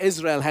kings of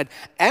Israel had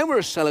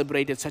ever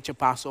celebrated such a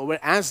Passover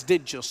as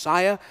did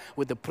Josiah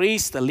with the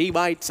priests, the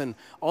Levites, and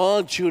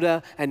all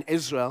Judah and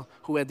Israel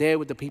who were there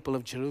with the people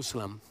of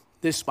Jerusalem.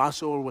 This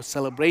Passover was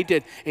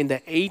celebrated in the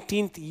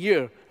 18th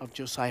year of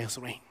Josiah's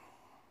reign.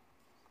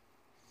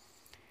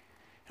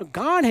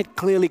 God had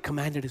clearly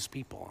commanded his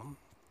people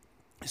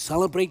to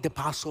celebrate the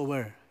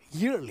Passover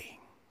yearly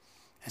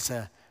as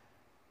a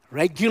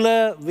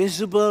regular,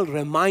 visible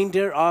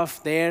reminder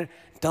of their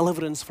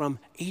deliverance from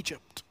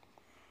Egypt.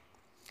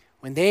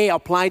 When they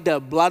applied the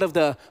blood of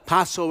the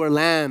Passover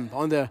lamb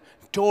on the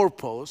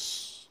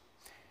doorposts,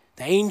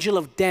 the angel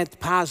of death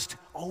passed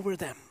over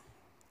them.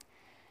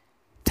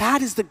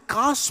 That is the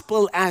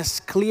gospel as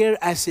clear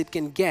as it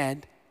can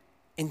get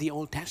in the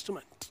Old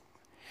Testament.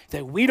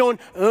 That we don't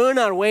earn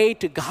our way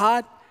to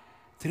God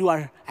through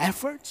our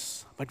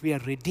efforts, but we are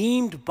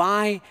redeemed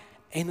by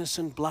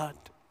innocent blood.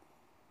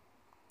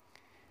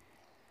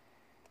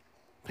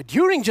 But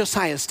during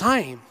Josiah's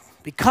time,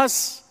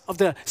 because of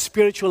the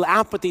spiritual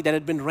apathy that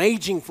had been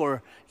raging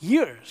for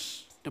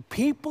years, the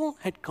people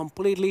had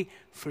completely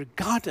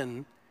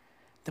forgotten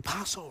the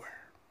Passover.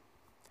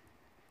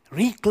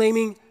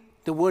 Reclaiming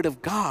the word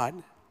of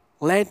God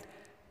led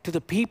to the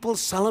people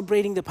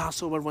celebrating the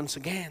Passover once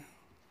again.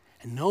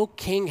 And no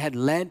king had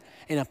led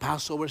in a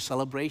Passover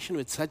celebration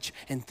with such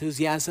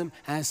enthusiasm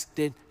as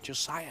did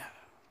Josiah.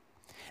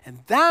 And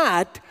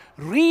that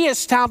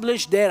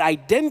reestablished their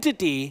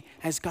identity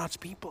as God's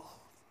people.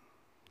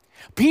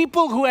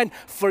 People who had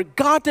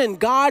forgotten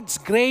God's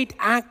great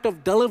act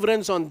of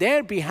deliverance on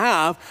their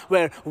behalf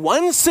were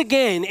once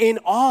again in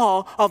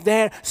awe of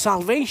their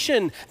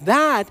salvation.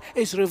 That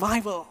is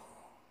revival.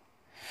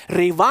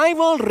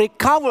 Revival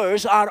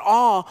recovers our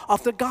awe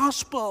of the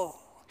gospel.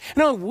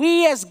 No,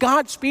 we as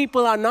God's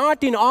people are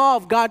not in awe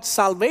of God's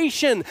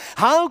salvation.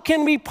 How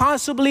can we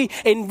possibly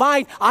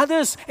invite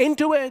others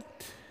into it?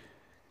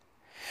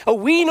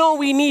 We know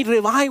we need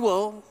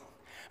revival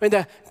when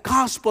the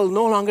gospel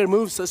no longer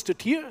moves us to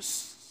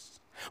tears.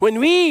 When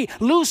we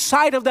lose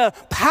sight of the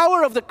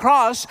power of the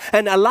cross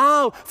and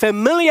allow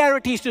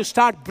familiarities to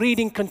start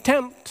breeding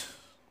contempt.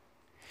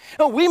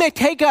 We may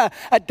take a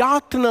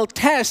doctrinal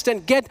test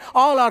and get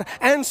all our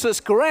answers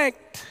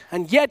correct,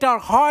 and yet our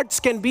hearts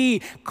can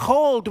be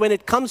cold when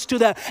it comes to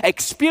the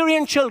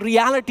experiential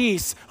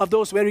realities of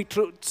those very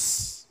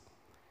truths.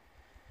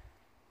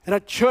 There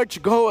are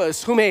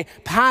churchgoers who may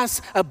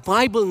pass a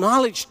Bible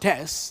knowledge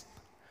test,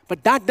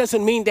 but that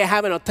doesn't mean they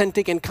have an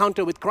authentic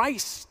encounter with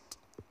Christ.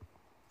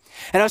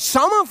 And as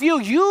some of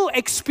you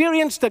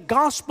experienced the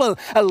gospel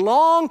a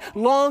long,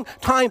 long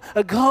time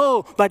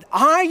ago, but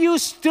are you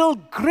still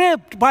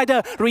gripped by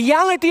the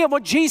reality of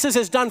what Jesus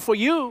has done for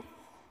you?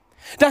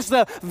 Does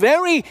the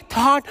very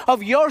thought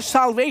of your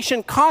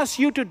salvation cause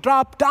you to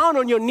drop down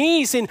on your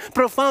knees in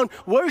profound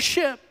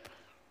worship?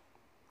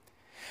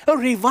 A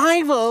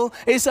revival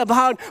is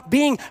about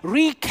being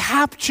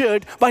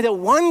recaptured by the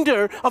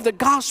wonder of the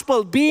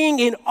gospel, being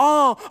in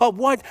awe of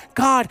what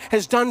God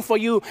has done for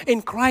you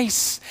in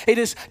Christ. It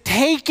is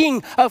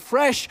taking a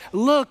fresh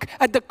look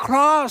at the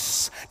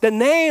cross, the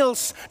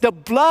nails, the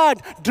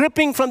blood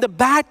dripping from the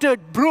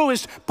battered,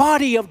 bruised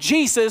body of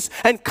Jesus,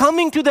 and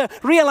coming to the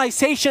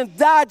realization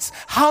that's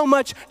how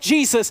much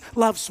Jesus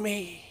loves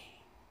me.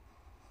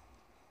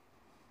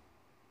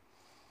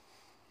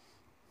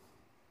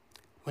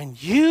 When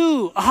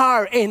you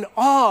are in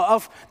awe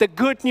of the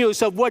good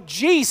news of what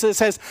Jesus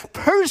has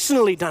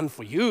personally done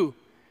for you,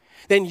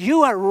 then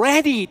you are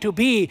ready to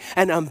be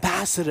an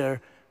ambassador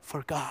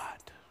for God.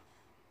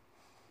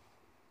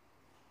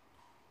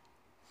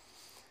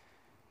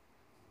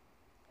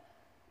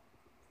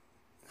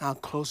 I'll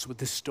close with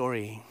this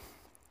story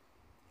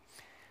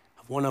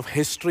of one of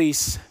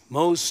history's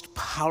most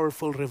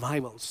powerful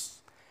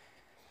revivals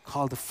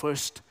called the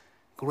First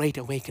Great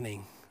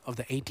Awakening of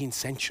the 18th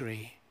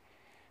century,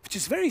 which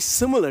is very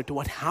similar to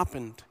what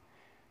happened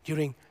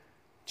during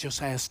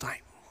Josiah's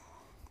time.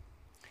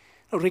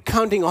 Now,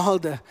 recounting all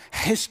the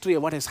history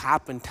of what has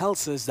happened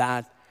tells us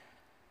that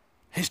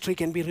history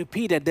can be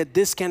repeated, that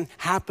this can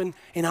happen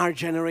in our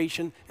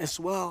generation as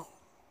well.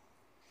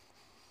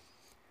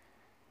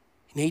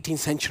 In 18th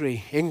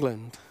century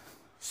England,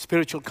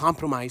 spiritual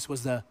compromise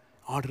was the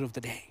order of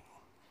the day.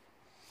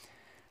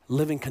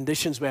 Living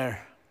conditions were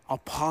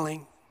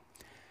appalling.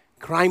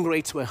 Crime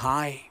rates were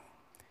high.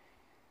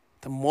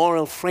 The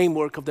moral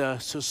framework of the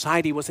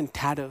society was in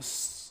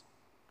tatters.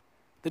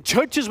 The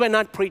churches were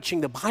not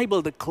preaching the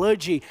Bible. The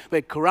clergy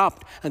were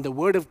corrupt. And the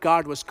word of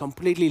God was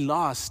completely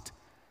lost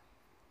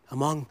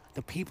among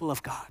the people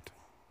of God.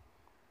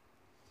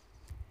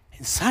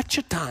 In such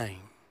a time,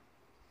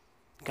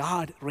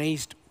 God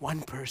raised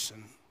one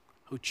person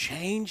who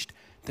changed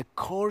the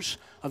course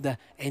of the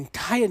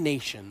entire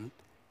nation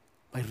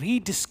by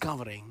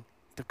rediscovering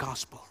the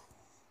gospel.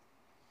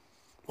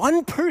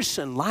 One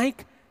person,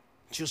 like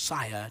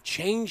Josiah,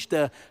 changed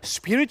the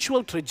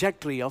spiritual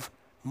trajectory of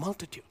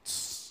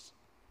multitudes.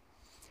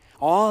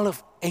 All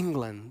of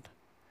England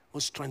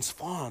was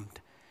transformed.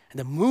 And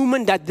the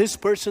movement that this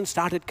person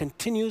started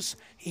continues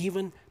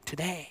even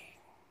today.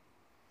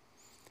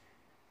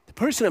 The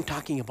person I'm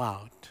talking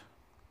about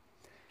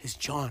is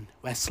John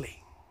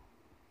Wesley.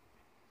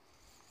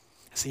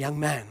 As a young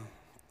man,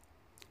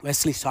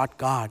 Wesley sought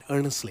God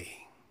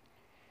earnestly,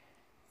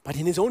 but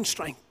in his own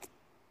strength.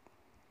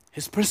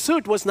 His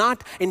pursuit was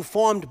not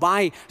informed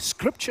by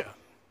Scripture.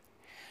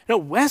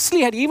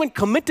 Wesley had even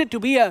committed to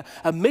be a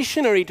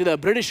missionary to the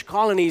British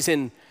colonies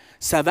in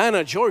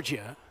Savannah,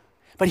 Georgia,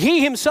 but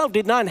he himself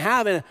did not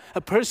have a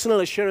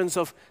personal assurance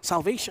of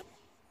salvation.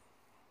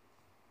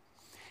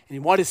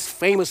 In what is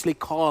famously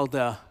called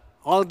the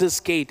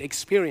Aldersgate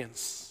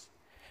experience,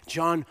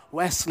 John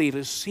Wesley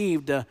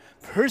received a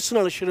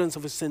personal assurance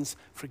of his sins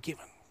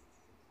forgiven.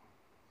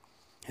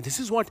 And this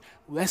is what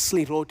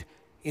Wesley wrote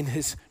in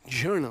his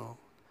journal.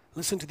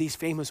 Listen to these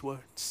famous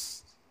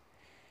words.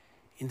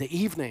 In the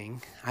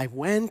evening, I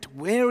went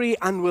very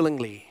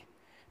unwillingly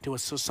to a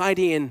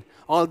society in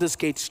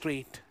Aldersgate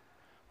Street,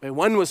 where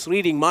one was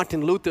reading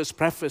Martin Luther's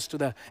preface to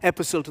the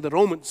Epistle to the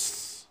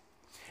Romans.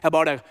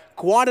 About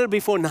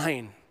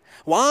 9:15,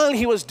 while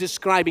he was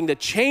describing the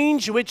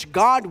change which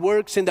God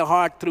works in the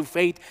heart through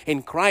faith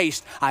in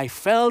Christ, I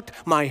felt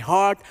my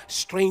heart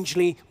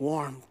strangely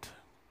warmed.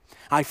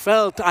 I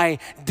felt I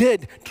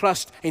did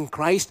trust in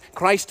Christ,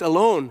 Christ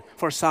alone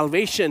for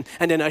salvation,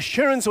 and an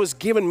assurance was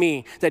given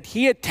me that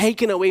He had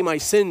taken away my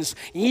sins,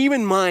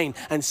 even mine,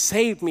 and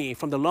saved me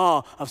from the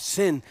law of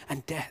sin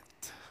and death.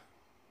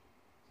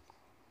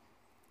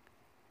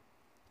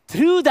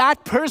 Through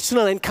that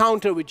personal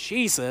encounter with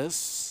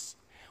Jesus,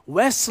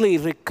 Wesley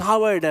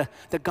recovered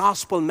the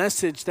gospel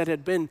message that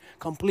had been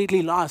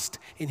completely lost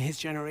in his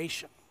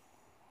generation.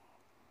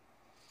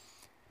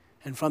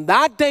 And from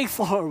that day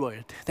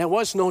forward, there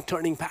was no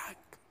turning back.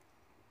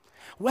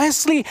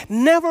 Wesley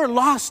never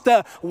lost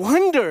the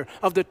wonder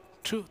of the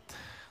truth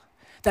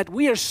that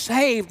we are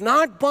saved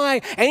not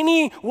by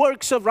any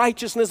works of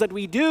righteousness that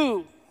we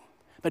do,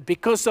 but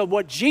because of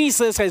what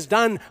Jesus has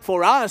done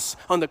for us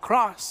on the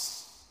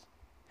cross.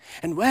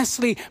 And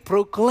Wesley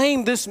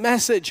proclaimed this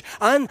message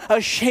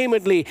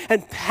unashamedly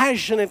and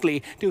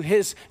passionately to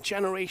his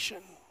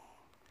generation.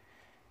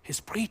 His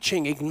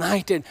preaching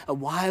ignited a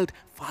wild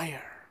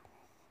fire.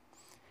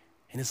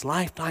 In his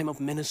lifetime of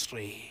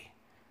ministry,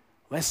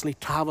 Wesley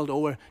traveled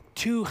over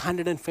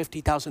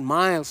 250,000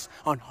 miles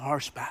on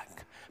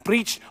horseback,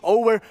 preached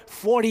over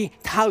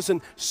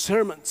 40,000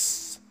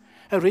 sermons,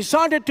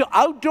 resorted to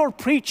outdoor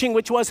preaching,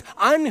 which was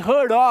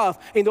unheard of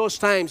in those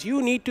times. You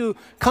need to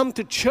come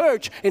to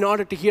church in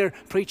order to hear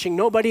preaching.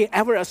 Nobody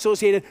ever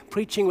associated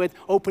preaching with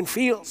open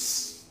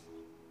fields.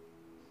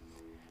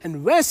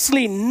 And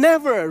Wesley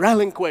never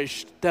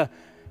relinquished the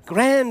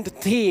grand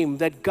theme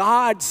that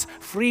God's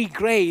free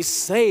grace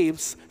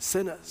saves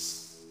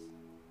sinners.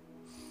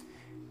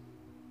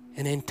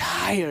 An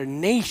entire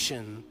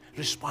nation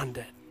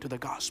responded to the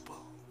gospel.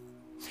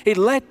 It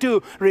led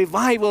to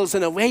revivals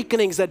and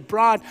awakenings that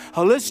brought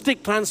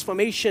holistic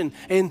transformation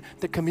in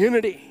the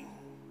community.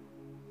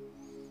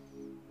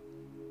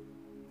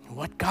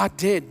 What God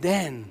did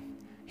then,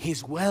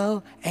 He's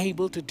well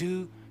able to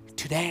do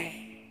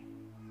today.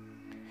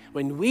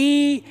 When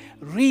we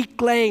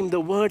reclaim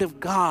the Word of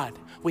God,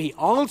 we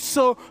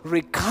also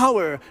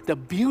recover the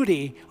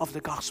beauty of the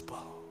gospel.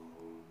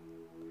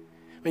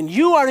 When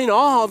you are in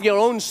awe of your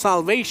own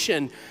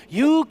salvation,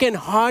 you can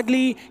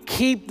hardly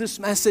keep this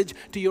message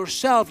to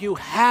yourself. You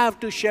have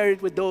to share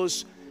it with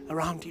those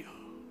around you.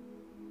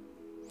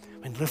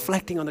 When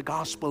reflecting on the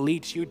gospel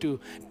leads you to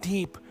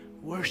deep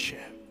worship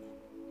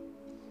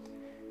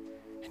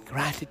and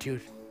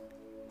gratitude,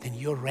 then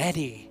you're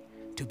ready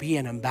to be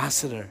an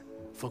ambassador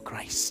for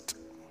Christ.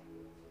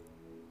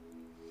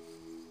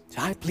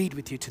 So I plead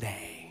with you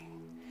today,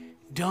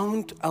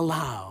 don't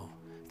allow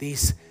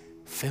these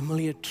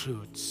familiar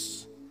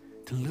truths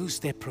to lose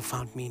their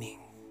profound meaning.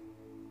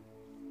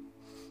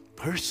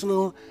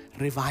 personal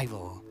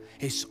revival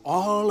is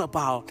all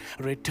about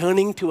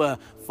returning to a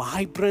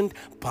vibrant,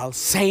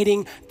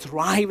 pulsating,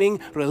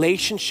 thriving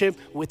relationship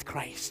with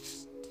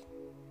Christ.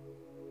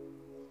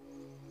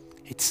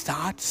 It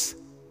starts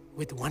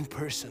with one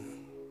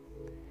person,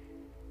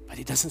 but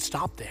it doesn't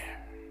stop there.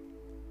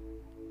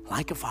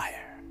 Like a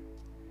fire,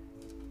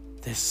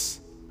 this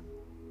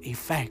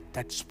effect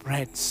that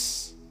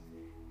spreads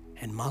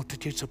and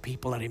multitudes of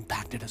people are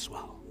impacted as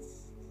well.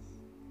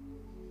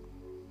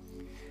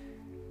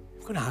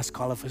 I'm going to ask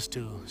all of us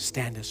to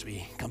stand as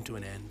we come to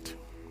an end.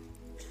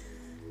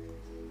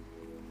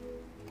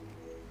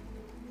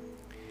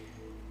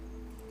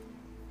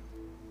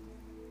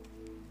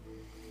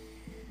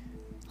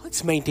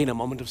 Let's maintain a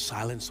moment of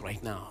silence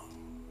right now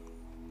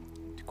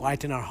to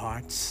quieten our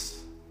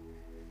hearts,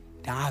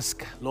 to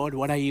ask, Lord,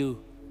 what are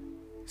you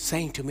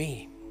saying to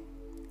me?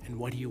 And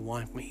what do you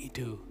want me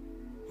to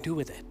do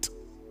with it?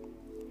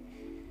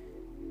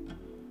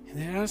 And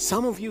there are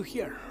some of you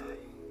here.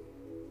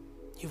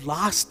 You've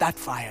lost that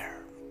fire.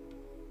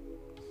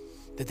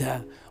 That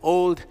the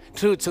old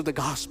truths of the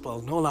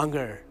gospel no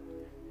longer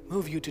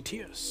move you to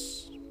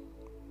tears.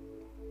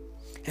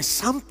 And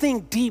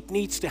something deep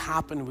needs to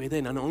happen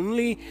within, and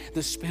only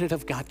the Spirit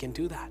of God can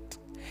do that.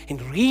 In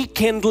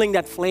rekindling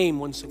that flame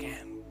once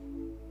again.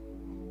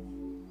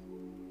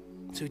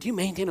 So would you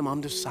maintain a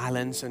moment of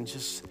silence and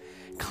just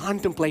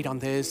contemplate on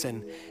this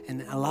and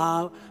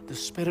allow the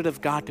Spirit of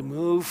God to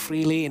move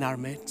freely in our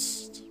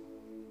midst?